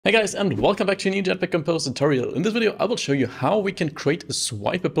Hey guys, and welcome back to a new Jetpack Compose tutorial. In this video I will show you how we can create a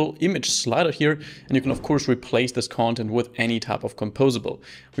swipeable image slider here, and you can of course replace this content with any type of composable.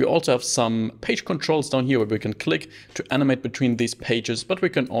 We also have some page controls down here where we can click to animate between these pages, but we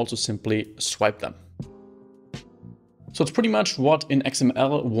can also simply swipe them. So it's pretty much what in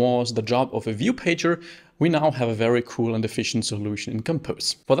XML was the job of a ViewPager. We now have a very cool and efficient solution in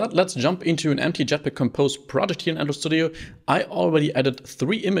Compose. For that, let's jump into an empty Jetpack Compose project here in Android Studio. I already added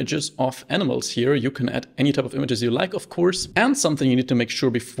 3 images of animals here. You can add any type of images you like, of course. And something you need to make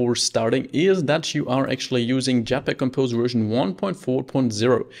sure before starting is that you are actually using Jetpack Compose version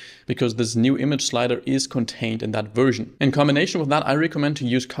 1.4.0, because this new image slider is contained in that version. In combination with that, I recommend to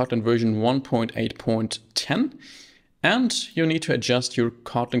use Kotlin version 1.8.10. And you need to adjust your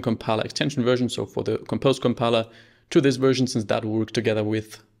Kotlin compiler extension version, so for the Compose compiler, to this version, since that will work together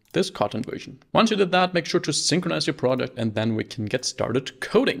with this Kotlin version. Once you did that, make sure to synchronize your project and then we can get started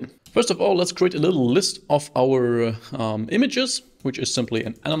coding. First of all, let's create a little list of our images, which is simply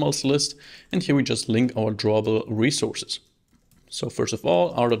an animals list. And here we just link our drawable resources. So first of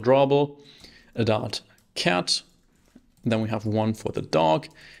all, our drawable dot cat. Then we have one for the dog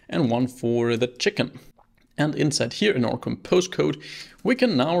and one for the chicken. And inside here in our Compose code, we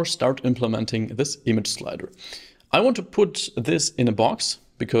can now start implementing this image slider. I want to put this in a box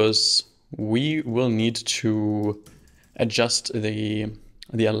because we will need to adjust the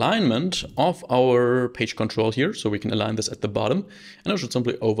alignment of our page control here. So we can align this at the bottom, and I should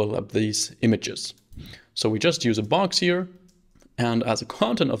simply overlap these images. So we just use a box here. And as a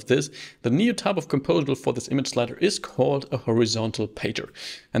content of this, the new type of composable for this image slider is called a horizontal pager.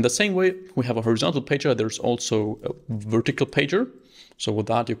 And the same way we have a horizontal pager, there's also a vertical pager. So with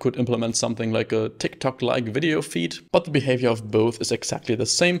that, you could implement something like a TikTok-like video feed, but the behavior of both is exactly the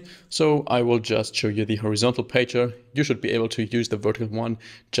same. So I will just show you the horizontal pager. You should be able to use the vertical one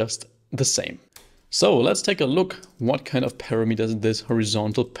just the same. So let's take a look what kind of parameters this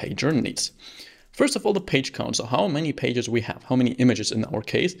horizontal pager needs. First of all, the page count, so how many pages we have, how many images in our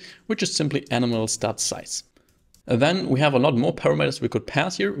case, which is simply animals.size. Then we have a lot more parameters we could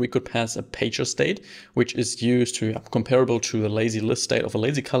pass here. We could pass a pager state, which is used to comparable to the lazy list state of a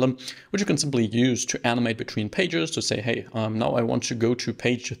lazy column, which you can simply use to animate between pages to say, hey, now I want to go to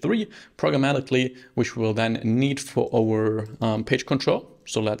page 3 programmatically, which we'll then need for our page control.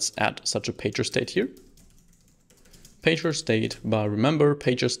 So let's add such a pager state here. Pager state, but remember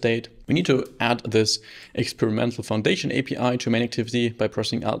pager state, we need to add this experimental foundation API to main activity by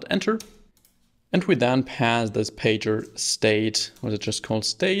pressing Alt Enter. And we then pass this pager state, what is it just called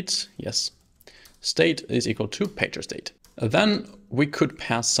state? Yes, state is equal to pager state. Then we could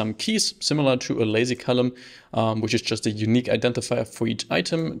pass some keys similar to a lazy column, which is just a unique identifier for each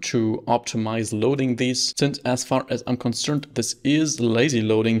item to optimize loading these. Since as far as I'm concerned, this is lazy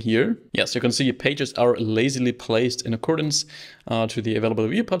loading here. Yes, you can see pages are lazily placed in accordance to the available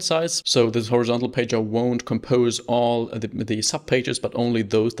viewport size. So this horizontal pager won't compose all the sub pages, but only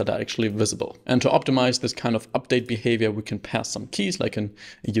those that are actually visible. And to optimize this kind of update behavior, we can pass some keys like a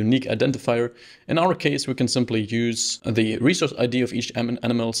unique identifier. In our case, we can simply use the resource ID of each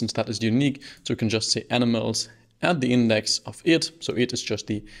animal, since that is unique. So we can just say animals at the index of it. So it is just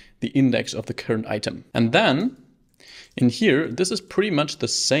the index of the current item. And then in here, this is pretty much the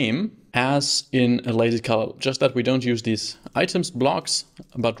same as in a lazy column, just that we don't use these items blocks,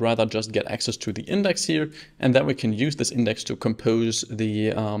 but rather just get access to the index here. And then we can use this index to compose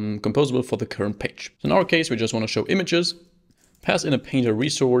the composable for the current page. So in our case, we just want to show images, pass in a painter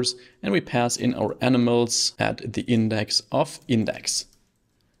resource, and we pass in our animals at the index of index.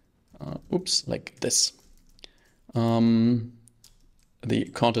 Oops, like this. The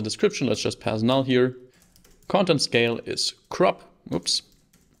content description, let's just pass null here. Content scale is crop, oops,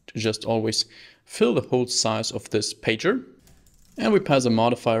 to just always fill the whole size of this pager. And we pass a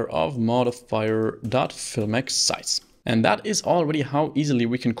modifier of modifier.fillMaxSize. And that is already how easily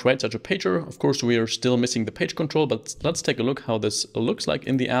we can create such a pager. Of course, we are still missing the page control, but let's take a look how this looks like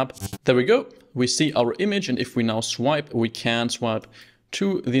in the app. There we go. We see our image, and if we now swipe, we can swipe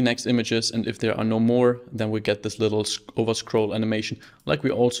to the next images. And if there are no more, then we get this little over scroll animation like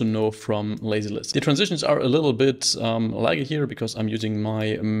we also know from lazy list. The transitions are a little bit laggy here because I'm using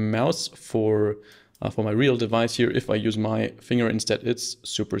my mouse for my real device here. If I use my finger instead, it's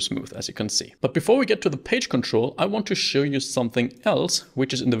super smooth, as you can see. But before we get to the page control, I want to show you something else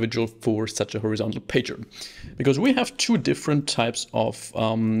which is individual for such a horizontal pager. Because we have 2 different types of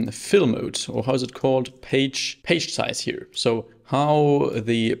fill mode, or how is it called? Page size here. So how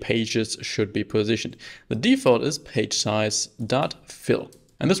the pages should be positioned. The default is page size.fill.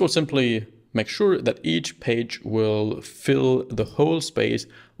 And this will simply make sure that each page will fill the whole space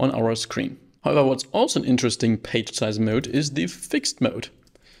on our screen. However, what's also an interesting page size mode is the fixed mode,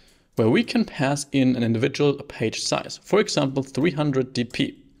 where we can pass in an individual page size, for example 300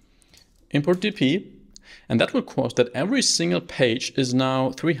 dp. Import dp, and that will cause that every single page is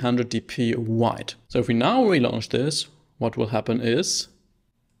now 300 dp wide. So if we now relaunch this, what will happen is,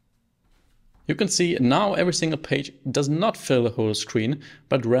 you can see now every single page does not fill the whole screen,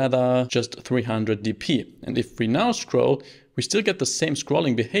 but rather just 300 dp. And if we now scroll, we still get the same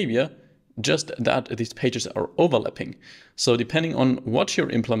scrolling behavior, just that these pages are overlapping. So depending on what you're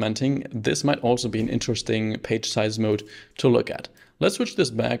implementing, this might also be an interesting page size mode to look at. Let's switch this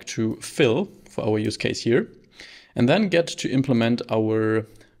back to fill for our use case here, and then get to implement our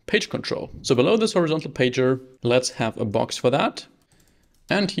page control. So below this horizontal pager, let's have a box for that.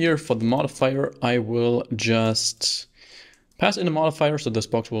 And here for the modifier, I will just pass in a modifier. So this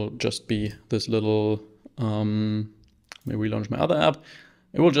box will just be this little, let me relaunch my other app.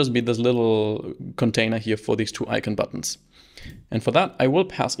 It will just be this little container here for these two icon buttons. And for that, I will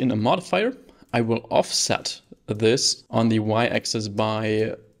pass in a modifier. I will offset this on the y-axis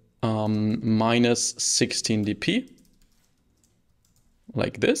by minus 16 dp,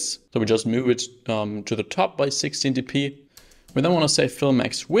 like this. So we just move it to the top by 16 dp. We then want to say fill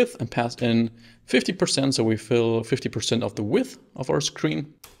max width and pass in 50%, so we fill 50% of the width of our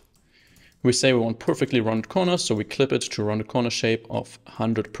screen. We say we want perfectly rounded corners, so we clip it to rounded corner shape of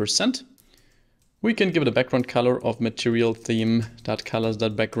 100%. We can give it a background color of material theme that colors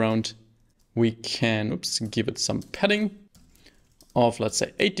that background. We can give it some padding of, let's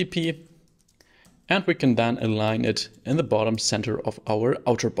say, 8 dp. And we can then align it in the bottom center of our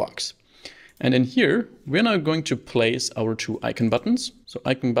outer box. And in here, we're now going to place our two icon buttons. So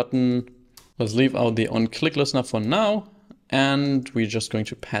icon button, let's leave out the on-click listener for now. And we're just going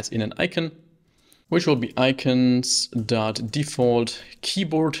to pass in an icon, which will be icons.default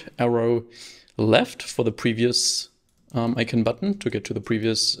keyboard arrow left for the previous icon button to get to the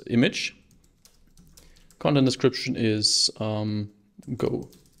previous image. Content description is go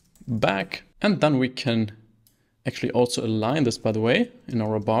back. And then we can actually also align this, by the way, in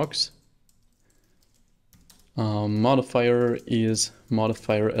our box. Modifier is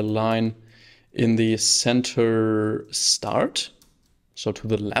modifier align in the center start, so to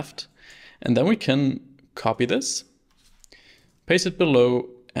the left. And then we can copy this, paste it below,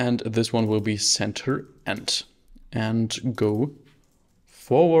 and this one will be center end. And go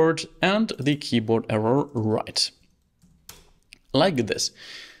forward and the keyboard arrow right. Like this.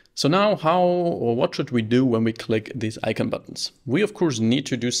 So now how or what should we do when we click these icon buttons? We of course need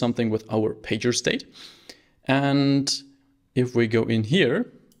to do something with our pager state. And if we go in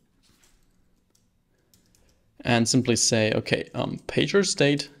here and simply say, okay, pager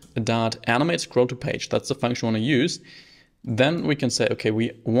state dot animate scroll to page, that's the function we want to use. Then we can say, okay,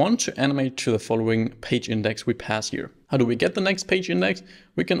 we want to animate to the following page index we pass here. How do we get the next page index?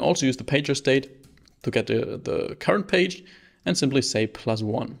 We can also use the pager state to get the current page and simply say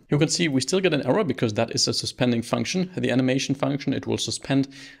 +1. You can see we still get an error because that is a suspending function. The animation function, it will suspend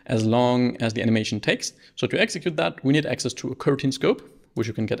as long as the animation takes. So to execute that, we need access to a coroutine scope, which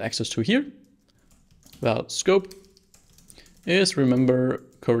you can get access to here. Well, scope is, remember,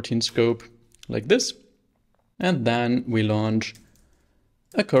 coroutine scope like this. And then we launch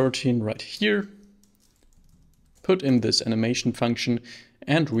a coroutine right here, put in this animation function,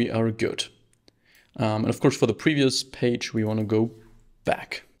 and we are good. And of course, for the previous page, we want to go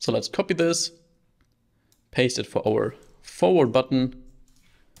back. So let's copy this, paste it for our forward button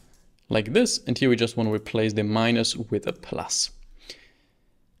like this. And here we just want to replace the minus with a plus.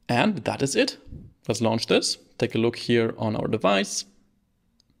 And that is it. Let's launch this. Take a look here on our device.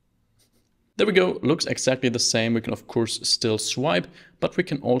 There we go. Looks exactly the same. We can, of course, still swipe, but we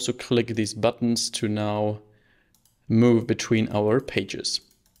can also click these buttons to now move between our pages.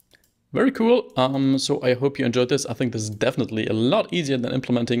 Very cool. So I hope you enjoyed this. I think this is definitely a lot easier than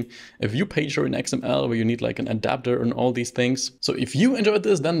implementing a ViewPager in XML where you need like an adapter and all these things. So if you enjoyed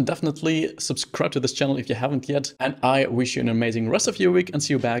this, then definitely subscribe to this channel if you haven't yet. And I wish you an amazing rest of your week and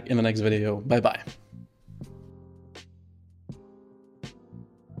see you back in the next video. Bye bye.